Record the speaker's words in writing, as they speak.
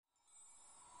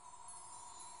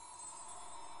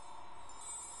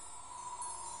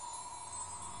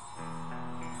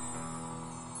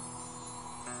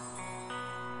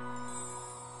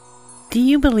Do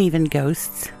you believe in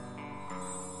ghosts?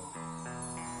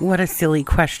 What a silly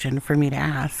question for me to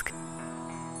ask.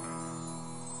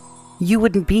 You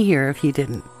wouldn't be here if you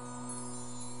didn't.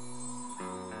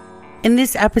 In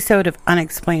this episode of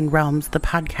Unexplained Realms, the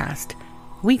podcast,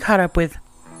 we caught up with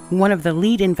one of the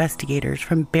lead investigators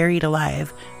from Buried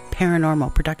Alive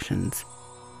Paranormal Productions.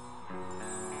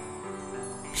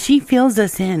 She fills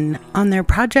us in on their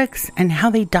projects and how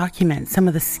they document some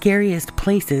of the scariest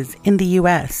places in the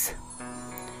U.S.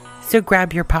 So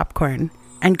grab your popcorn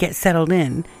and get settled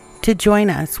in to join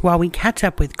us while we catch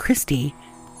up with Christie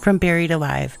from Buried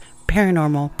Alive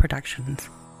Paranormal Productions.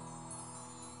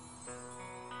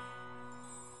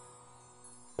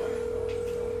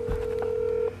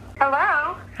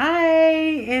 Hello. Hi,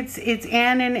 it's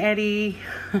Ann and Eddie.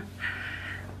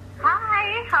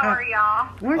 Hi, how are y'all?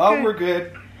 We're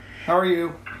good. How are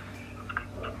you?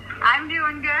 I'm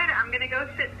doing good. I'm going to go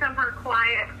sit somewhere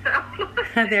quiet.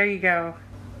 So There you go.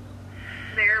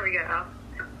 There we go.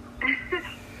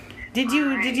 Did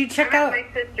you check I'm out? with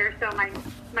my sister, so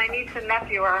my niece and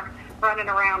nephew are running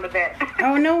around a bit.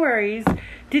 Oh, no worries.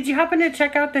 Did you happen to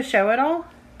check out the show at all?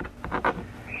 I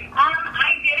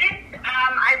didn't.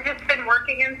 I've just been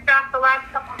working and stuff the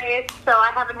last couple of days, so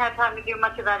I haven't had time to do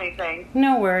much of anything.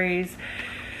 No worries.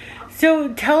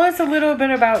 So tell us a little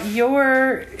bit about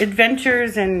your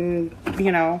adventures and,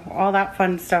 all that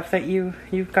fun stuff that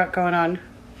you've got going on.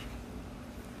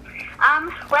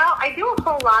 Well, I do a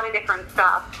whole lot of different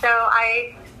stuff. So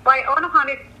I own a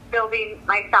haunted building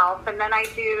myself, and then I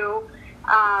do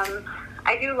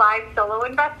live solo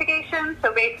investigations.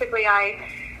 So basically I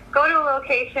go to a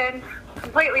location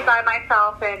completely by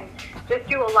myself and just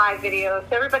do a live video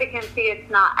so everybody can see it's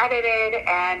not edited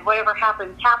and whatever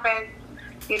happens,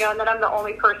 and then I'm the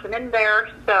only person in there.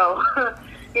 So,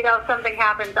 if something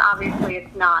happens, obviously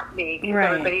it's not me because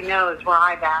Right. Everybody knows where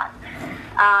I'm at.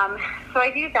 So I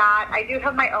do that. I do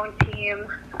have my own team,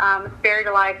 Buried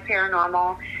Alive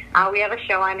Paranormal. We have a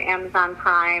show on Amazon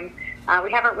Prime.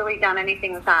 We haven't really done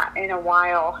anything with that in a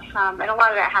while, and a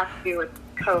lot of that has to do with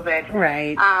COVID.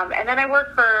 Right. And then I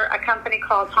work for a company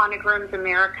called Haunted Rooms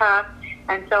America,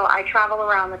 and so I travel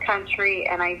around the country,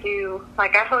 and I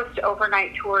host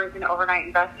overnight tours and overnight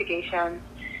investigations,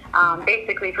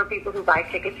 basically for people who buy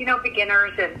tickets,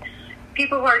 beginners and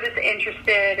people who are just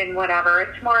interested in whatever.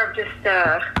 It's more of just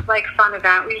a fun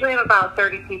event. We usually have about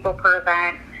 30 people per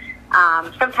event.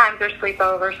 Sometimes there's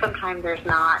sleepovers, sometimes there's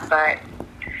not, but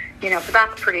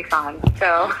that's pretty fun.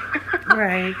 So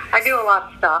Right. I do a lot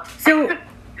of stuff. So,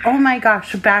 oh my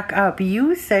gosh, back up.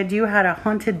 You said you had a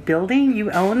haunted building?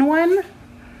 You own one?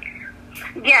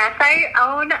 Yes, I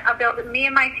own a building, me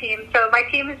and my team. So my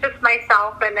team is just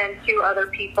myself and then two other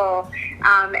people.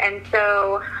 And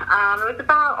so it was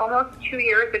about almost 2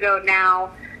 years ago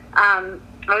now. I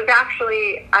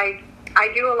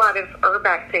do a lot of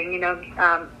urbexing,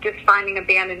 just finding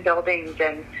abandoned buildings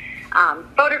and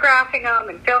photographing them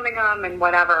and filming them and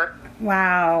whatever.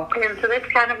 Wow. And so that's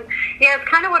it's kind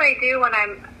of what I do when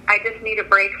I just need a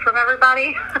break from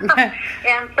everybody.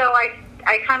 And so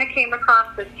I kind of came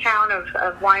across this town of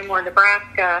Wymore,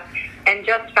 Nebraska, and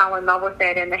just fell in love with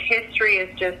it. And the history is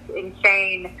just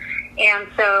insane. And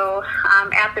so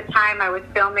at the time I was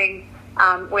filming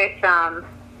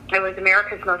it was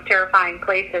America's Most Terrifying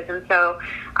Places. And so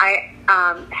I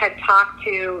had talked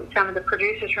to some of the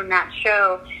producers from that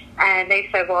show, and they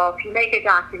said, well, if you make a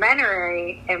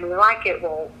documentary and we like it,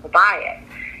 we'll buy it.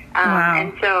 Wow.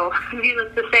 And so,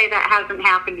 needless to say, that hasn't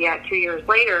happened yet 2 years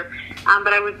later.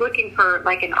 But I was looking for,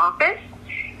 an office.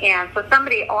 And so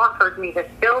somebody offered me this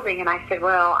building, and I said,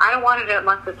 well, I don't want it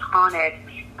unless it's haunted.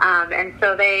 And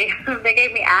so they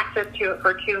gave me access to it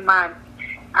for 2 months.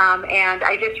 And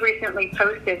I just recently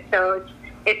posted. So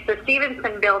it's the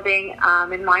Stevenson Building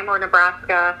in Wymore,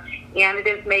 Nebraska. And it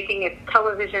is making its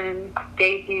television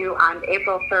debut on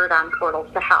April 3rd on Portals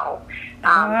to Hell. So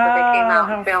they came out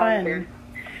and filmed it.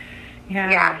 Yeah.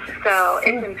 Yes, so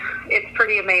it's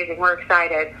pretty amazing. We're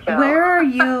excited. So.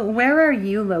 Where are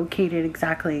you located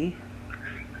exactly?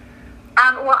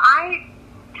 Well, I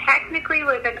technically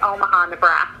live in Omaha,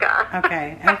 Nebraska.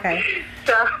 Okay.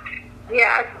 So,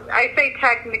 yes, I say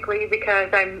technically because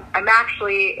I'm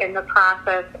actually in the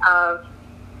process of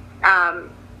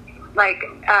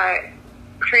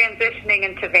transitioning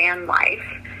into van life.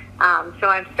 So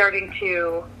I'm starting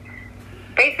to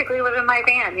basically live in my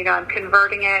van. I'm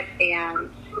converting it and,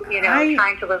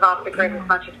 trying to live off the grid as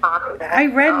much as possible.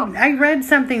 I read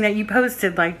something that you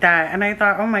posted like that, and I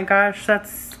thought, oh my gosh,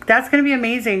 that's going to be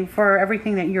amazing for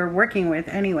everything that you're working with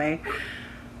anyway.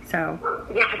 So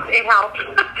yes, it helps.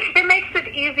 It makes it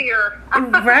easier.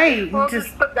 Right. We'll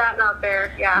just put that out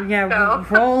there. Yeah. Yeah.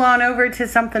 So. Roll on over to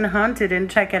something haunted and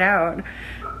check it out.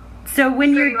 So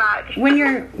when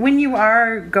you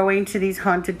are going to these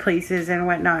haunted places and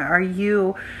whatnot, are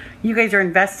you guys are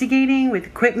investigating with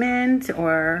equipment,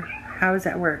 or how does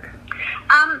that work?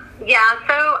 Yeah,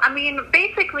 so, I mean,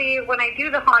 basically, when I do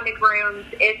the haunted rooms,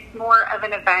 it's more of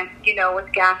an event,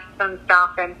 with guests and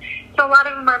stuff, and so a lot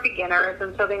of them are beginners,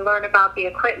 and so they learn about the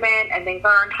equipment, and they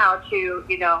learn how to,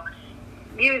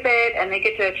 use it, and they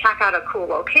get to check out a cool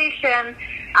location,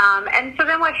 and so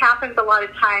then what happens a lot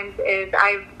of times is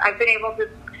I've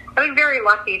been very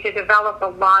lucky to develop a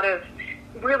lot of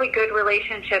really good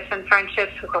relationships and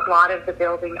friendships with a lot of the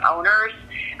building owners.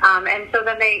 And so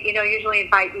then they, usually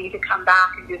invite me to come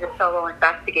back and do the solo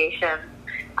investigation.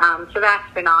 So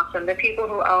that's been awesome. The people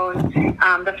who own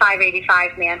the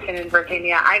 585 Mansion in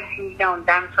Virginia, I've known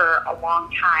them for a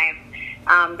long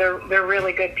time. They're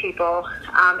really good people.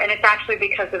 And it's actually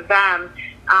because of them,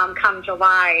 come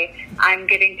July, I'm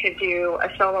getting to do a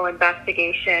solo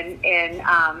investigation in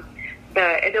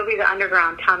it'll be the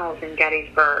underground tunnels in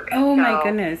Gettysburg. Oh, so, my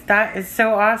goodness. That is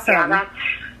so awesome. Yeah,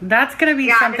 that's going to be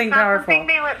something it's not powerful. Something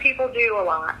they let people do a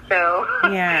lot, so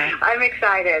yeah. I'm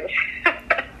excited.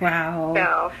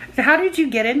 Wow. So how did you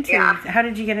get into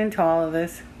all of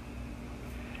this?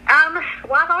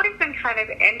 Well, I've always been kind of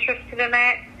interested in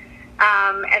it.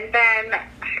 And then,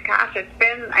 gosh, it's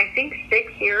been, I think,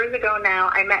 6 years ago now,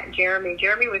 I met Jeremy.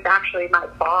 Jeremy was actually my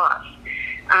boss.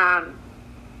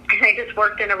 And I just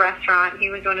worked in a restaurant. He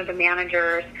was one of the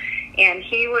managers, and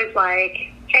he was like,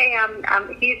 hey,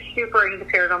 he's super into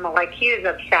paranormal. Like, he is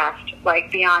obsessed, like,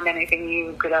 beyond anything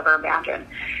you could ever imagine.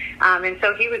 And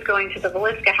so he was going to the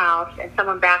Velisca house, and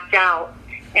someone backed out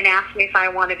and asked me if I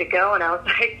wanted to go, and I was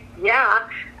like, yeah.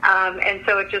 And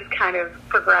so it just kind of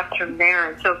progressed from there.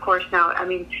 And so, of course, now, I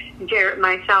mean,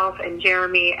 myself and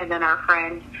Jeremy and then our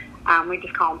friend, we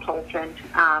just call him Polson.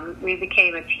 We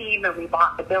became a team, and we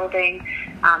bought the building.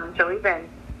 And so we've been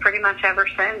pretty much ever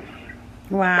since.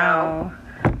 Wow.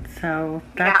 So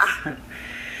that's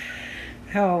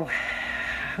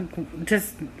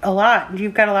just a lot.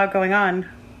 You've got a lot going on.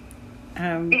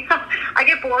 Yeah, I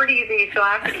get bored easy, so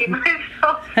I have to keep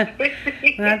myself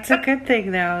busy. That's a good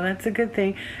thing, though. That's a good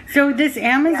thing. So this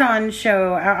Amazon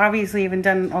show, obviously you haven't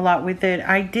done a lot with it.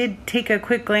 I did take a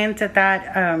quick glance at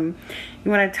that. You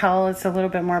want to tell us a little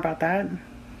bit more about that?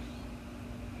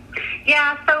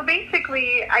 Yeah, so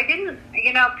basically, I didn't,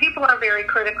 people are very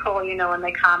critical, when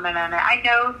they comment on it. I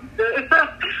know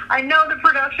the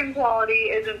production quality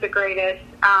isn't the greatest,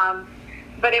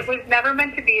 but it was never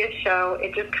meant to be a show.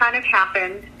 It just kind of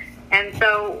happened. And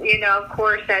so, of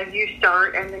course, as you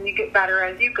start and then you get better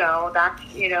as you go, that's,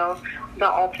 the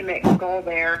ultimate goal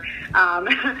there.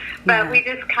 But we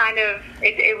just kind of,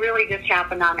 it really just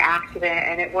happened on accident,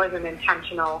 and it wasn't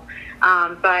intentional.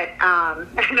 But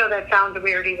I know that sounds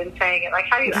weird even saying it. Like,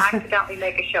 how do you accidentally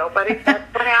make a show? But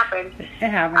that's what happened. It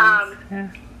happens.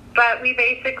 Yeah. But we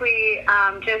basically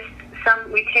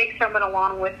we take someone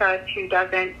along with us who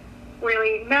doesn't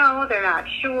really know, they're not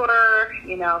sure,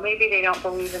 maybe they don't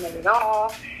believe in it at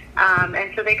all.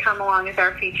 And so they come along as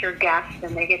our featured guests,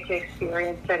 and they get to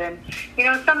experience it. And,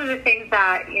 some of the things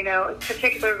that,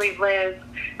 particularly Liz,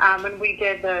 when we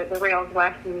did the Rails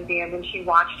West Museum, and she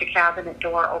watched a cabinet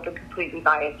door open completely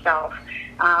by itself.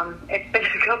 It's been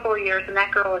a couple of years, and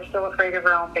that girl is still afraid of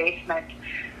her own basement.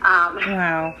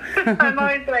 Wow. I'm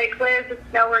always like, Liz, it's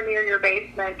nowhere near your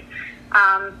basement.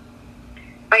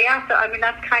 But yeah, so, I mean,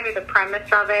 that's kind of the premise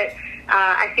of it.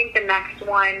 I think the next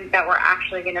one that we're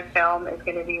actually going to film is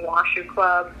going to be Washoe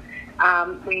Club.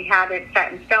 We had it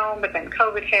set in stone, but then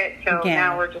COVID hit, so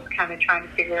now we're just kind of trying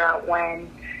to figure out when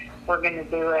we're going to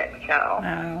do it.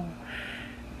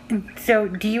 So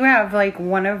do you have like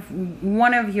one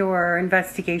of your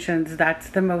investigations that's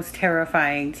the most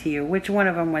terrifying to you? Which one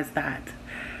of them was that?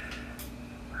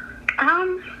 I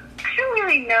don't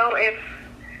really know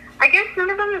I guess none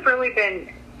of them have really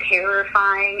been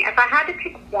terrifying. If I had to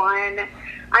pick one,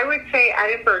 I would say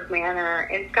Edinburgh Manor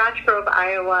in Scotch Grove,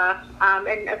 Iowa.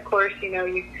 And of course, I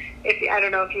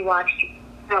don't know if you watched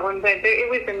that one, but it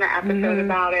was in the episode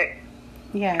about it.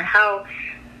 Yeah. How,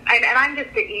 and I'm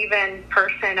just an even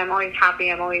person. I'm always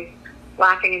happy. I'm always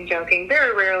laughing and joking.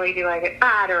 Very rarely do I get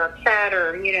mad or upset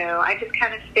or, I just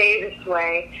kind of stay this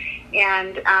way.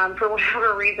 And for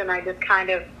whatever reason, I just kind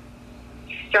of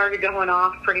started going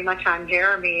off pretty much on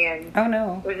Jeremy, and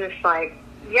was just like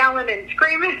yelling and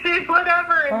screaming and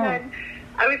whatever, and then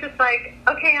I was just like,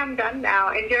 okay, I'm done now.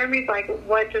 And Jeremy's like,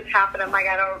 what just happened? I'm like,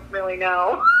 I don't really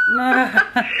know.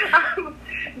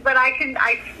 but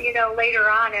later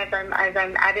on as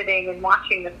I'm editing and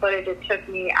watching the footage,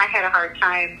 I had a hard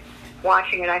time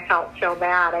watching it. I felt so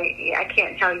bad. I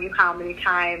can't tell you how many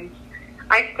times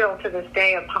I still to this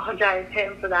day apologize to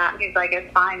him for that. And he's like,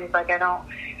 it's fine. He's like, I don't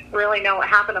really know what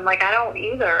happened. I'm like, I don't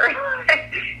either.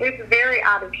 It's very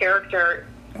out of character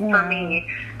for me.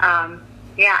 And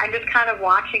just kind of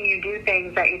watching you do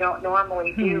things that you don't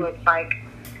normally do. It's like,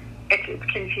 it's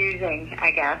confusing,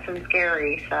 I guess, and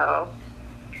scary. So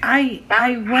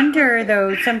I wonder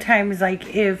though sometimes,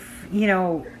 like, if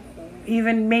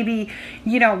even maybe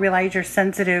you don't realize you're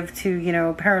sensitive to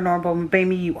paranormal,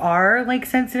 maybe you are like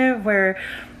sensitive where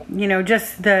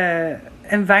just the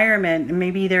environment,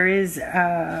 maybe there is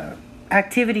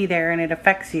activity there and it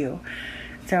affects you.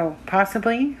 So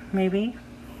possibly, maybe.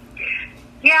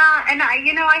 Yeah, and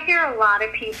I hear a lot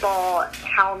of people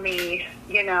tell me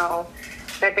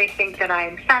that they think that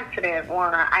I'm sensitive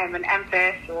or I'm an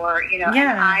empath or, and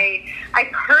I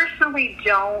personally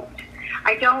don't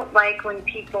like when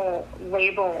people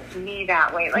label me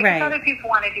that way. Like, if other people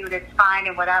want to do it, it's fine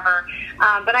and whatever.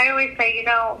 But I always say,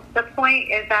 the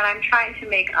point is that I'm trying to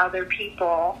make other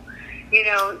people,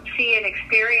 see and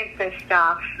experience this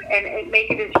stuff and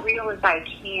make it as real as I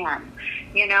can,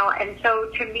 And so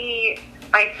to me,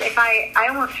 I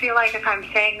almost feel like if I'm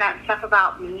saying that stuff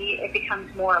about me, it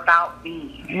becomes more about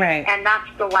me. Right. And that's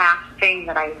the last thing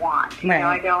that I want.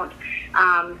 I don't,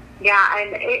 and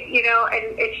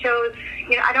it shows,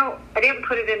 I didn't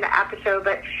put it in the episode,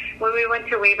 but when we went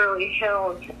to Waverly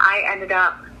Hills, I ended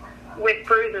up with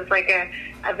bruises, like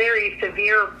a very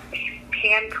severe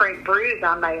handprint bruise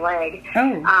on my leg.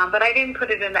 Oh. But I didn't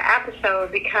put it in the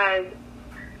episode because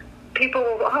people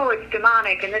will, it's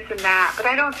demonic and this and that, but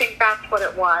I don't think that's what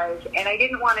it was, and I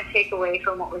didn't want to take away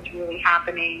from what was really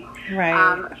happening. Right.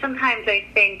 Sometimes I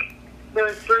think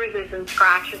those bruises and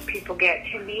scratches people get,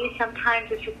 to me,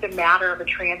 sometimes it's just a matter of a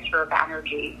transfer of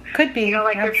energy. Could be,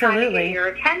 like absolutely. They're trying to get your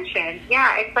attention.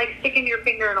 Yeah, it's like sticking your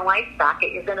finger in a light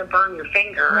socket. You're going to burn your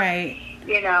finger. Right.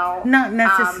 Not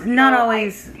necessarily. Not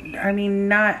always.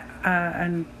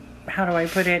 And how do I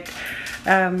put it?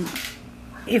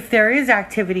 If there is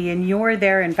activity and you're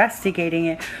there investigating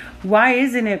it, why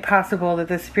isn't it possible that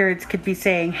the spirits could be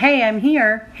saying, hey, I'm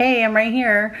here. Hey, I'm right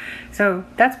here. So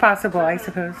that's possible, I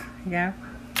suppose. Yeah.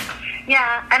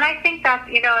 Yeah, and I think that's,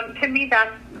 to me,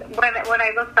 that's when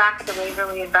I look back at the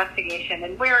Waverly investigation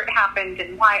and where it happened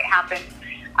and why it happened,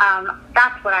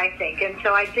 that's what I think. And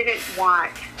so I didn't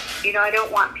want, I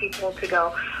don't want people to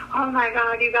go, oh my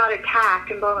God, you got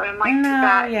attacked and blah, blah, and like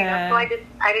that. Yeah. So I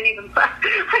didn't even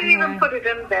put it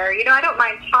in there. I don't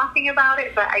mind talking about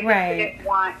it, but I just didn't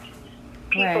want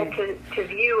people to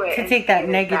view it to and take that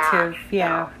negative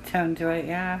that, tone to it.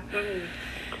 Yeah. Mm-hmm.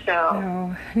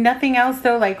 So nothing else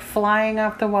though, like flying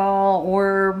off the wall,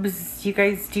 orbs. You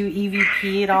guys do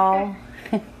EVP at all?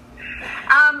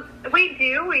 We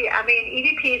do.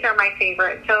 EVPs are my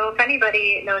favorite. So if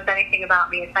anybody knows anything about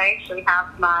me, I actually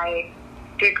have my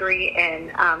degree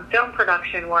in film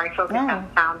production where I focus on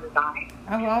sound design.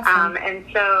 Oh, awesome. And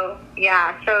so,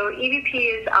 so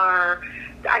EVPs are,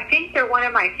 I think they're one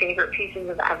of my favorite pieces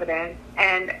of evidence.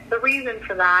 And the reason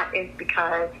for that is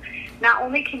because not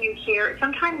only can you hear it,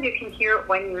 sometimes you can hear it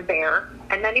when you're there,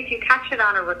 and then if you catch it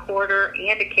on a recorder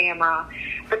and a camera,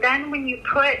 but then when you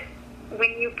put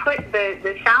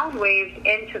the sound waves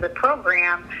into the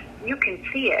program, you can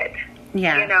see it.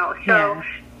 Yeah.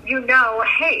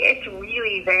 Hey, it's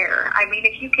really there.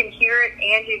 If you can hear it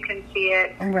and you can see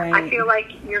it, I feel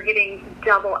like you're getting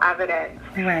double evidence.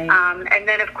 Right. And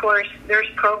then, of course, there's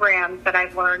programs that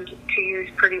I've learned to use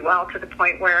pretty well to the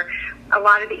point where a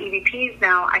lot of the EVPs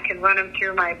now, I can run them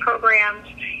through my programs,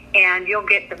 and you'll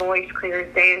get the voice clear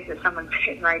as day as if someone's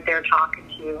sitting right there talking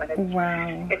to you.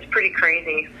 And it's pretty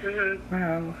crazy. Mm-hmm.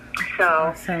 Wow. So,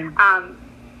 awesome.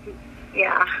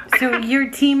 Yeah. So your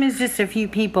team is just a few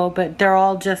people, but they're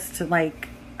all just like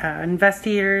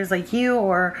investigators like you,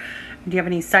 or do you have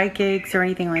any psychics or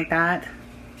anything like that?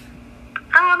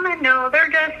 No, they're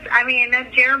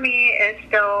just, Jeremy is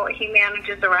still, he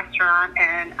manages a restaurant,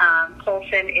 and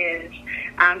Colson is,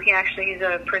 he's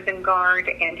a prison guard,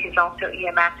 and he's also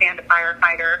EMS and a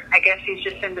firefighter. I guess he's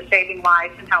just into saving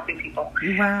lives and helping people.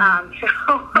 Wow.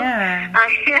 Yeah.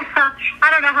 I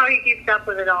don't know how he keeps up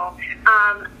with it all.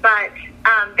 But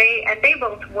they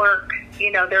both work,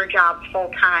 their jobs full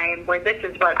time, where this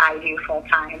is what I do full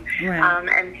time. Right.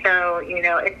 And so,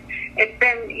 it's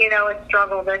been, a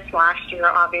struggle this last year,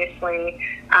 obviously.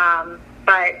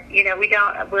 But,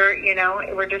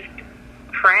 we're just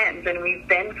friends, and we've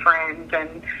been friends,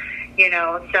 and,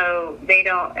 so they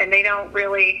don't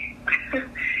really,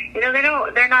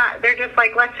 they're just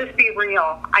like, let's just be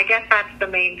real. I guess that's the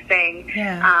main thing.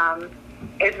 Yeah.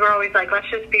 Is we're always like, let's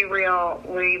just be real.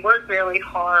 We work really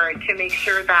hard to make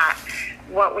sure that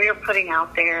what we're putting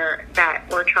out there, that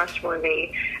we're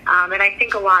trustworthy. And I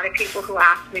think a lot of people who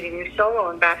ask me to do solo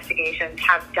investigations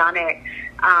have done it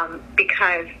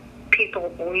because people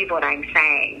believe what I'm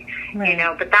saying,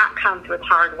 right. But that comes with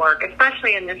hard work,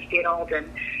 especially in this field. And,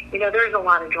 there's a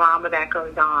lot of drama that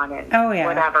goes on and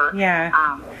whatever.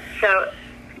 Yeah. So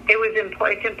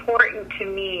it's important to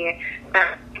me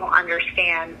that people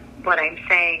understand what I'm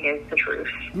saying is the truth.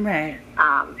 Right.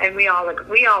 And we all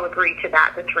agree to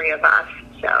that, the three of us.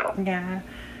 So yeah,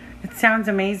 it sounds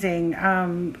amazing.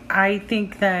 I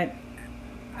think that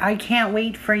I can't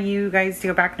wait for you guys to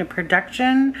go back into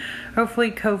production.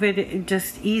 Hopefully COVID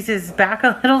just eases back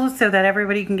a little so that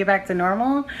everybody can get back to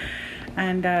normal.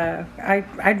 And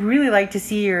I'd really like to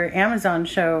see your Amazon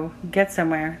show get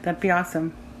somewhere. That'd be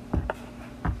awesome.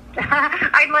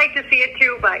 I'd like to see it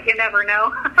too, but you never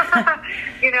know.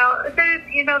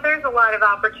 There's a lot of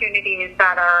opportunities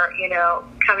that are,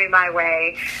 coming my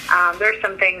way. There's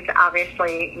some things,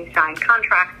 obviously, you sign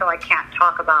contracts, so I can't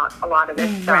talk about a lot of this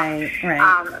stuff.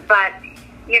 Right. But,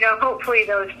 hopefully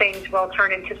those things will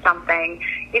turn into something.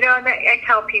 And I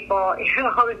tell people, all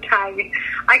the time,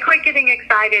 I quit getting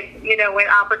excited, when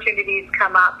opportunities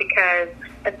come up, because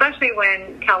especially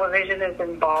when television is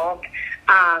involved,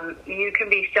 you can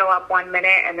be so up 1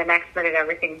 minute and the next minute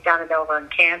everything's done and over and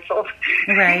canceled.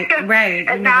 Right.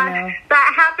 And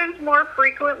that happens more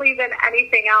frequently than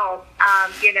anything else.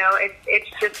 It's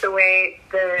just the way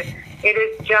the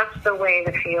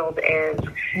field is,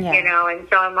 and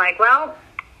so I'm like, well,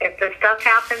 if the stuff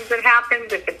happens, it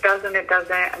happens. If it doesn't, it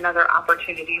doesn't. Another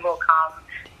opportunity will come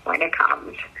when it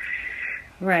comes.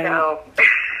 Right. So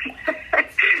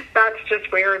that's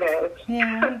just where it is.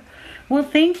 Yeah. Well,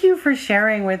 thank you for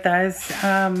sharing with us.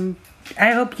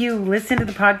 I hope you listen to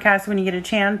the podcast when you get a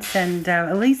chance, and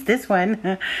at least this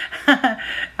one.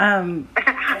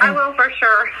 I will for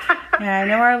sure. Yeah, I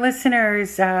know our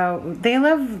listeners, they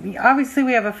love, obviously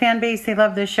we have a fan base, they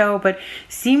love the show, but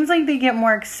seems like they get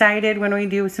more excited when we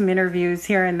do some interviews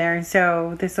here and there,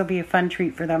 so this will be a fun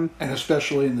treat for them. And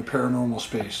especially in the paranormal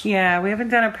space. Yeah, we haven't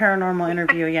done a paranormal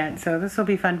interview yet, so this will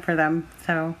be fun for them.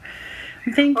 So,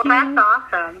 thank you. Well,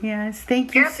 that's awesome. Yes,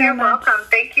 thank you so you're much. Welcome.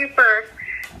 Thank you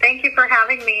for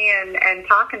having me and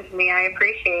talking to me. I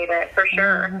appreciate it for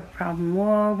sure. No problem.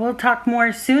 We'll talk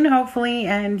more soon, hopefully,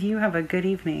 and you have a good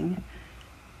evening.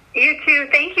 You too.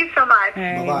 Thank you so much. All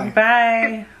right. Bye-bye.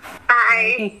 Bye.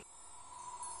 Bye.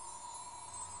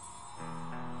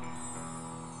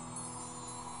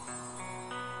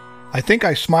 I think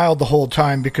I smiled the whole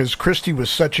time because Christie was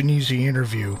such an easy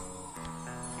interview.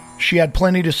 She had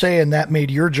plenty to say, and that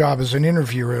made your job as an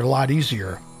interviewer a lot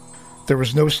easier. There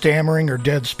was no stammering or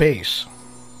dead space.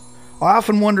 I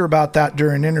often wonder about that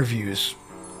during interviews.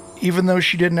 Even though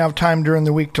she didn't have time during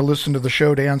the week to listen to the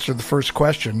show to answer the first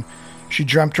question, she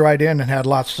jumped right in and had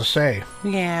lots to say.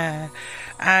 Yeah,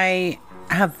 I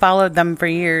have followed them for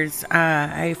years.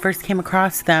 I first came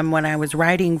across them when I was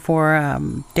writing for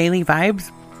Daily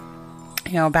Vibes,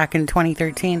 back in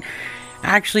 2013. I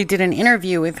actually did an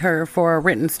interview with her for a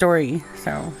written story.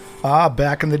 So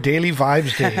back in the Daily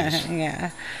Vibes days.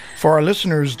 Yeah. For our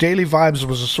listeners, Daily Vibes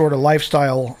was a sort of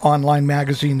lifestyle online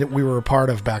magazine that we were a part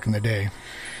of back in the day.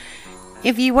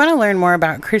 If you want to learn more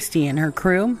about Christie and her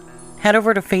crew, head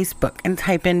over to Facebook and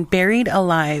type in Buried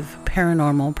Alive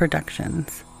Paranormal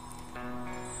Productions.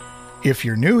 If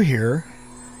you're new here,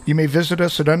 you may visit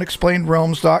us at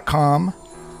unexplainedrealms.com,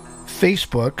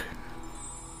 Facebook,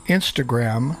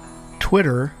 Instagram,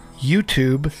 Twitter,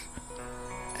 YouTube,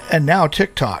 and now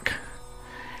TikTok.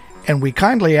 And we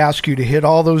kindly ask you to hit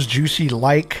all those juicy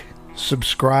like,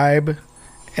 subscribe,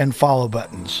 and follow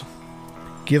buttons.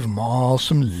 Give them all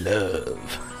some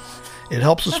love. It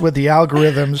helps us with the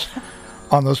algorithms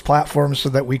on those platforms so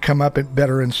that we come up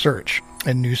better in search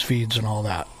and news feeds and all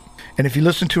that. And if you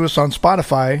listen to us on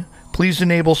Spotify, please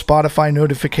enable Spotify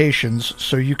notifications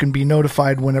so you can be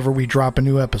notified whenever we drop a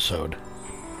new episode.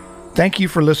 Thank you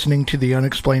for listening to the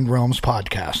Unexplained Realms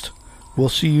podcast. We'll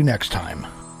see you next time.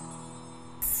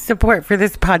 Support for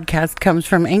this podcast comes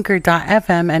from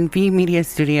Anchor.fm and V Media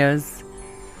Studios.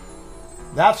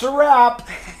 That's a wrap.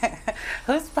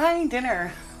 Who's buying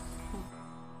dinner?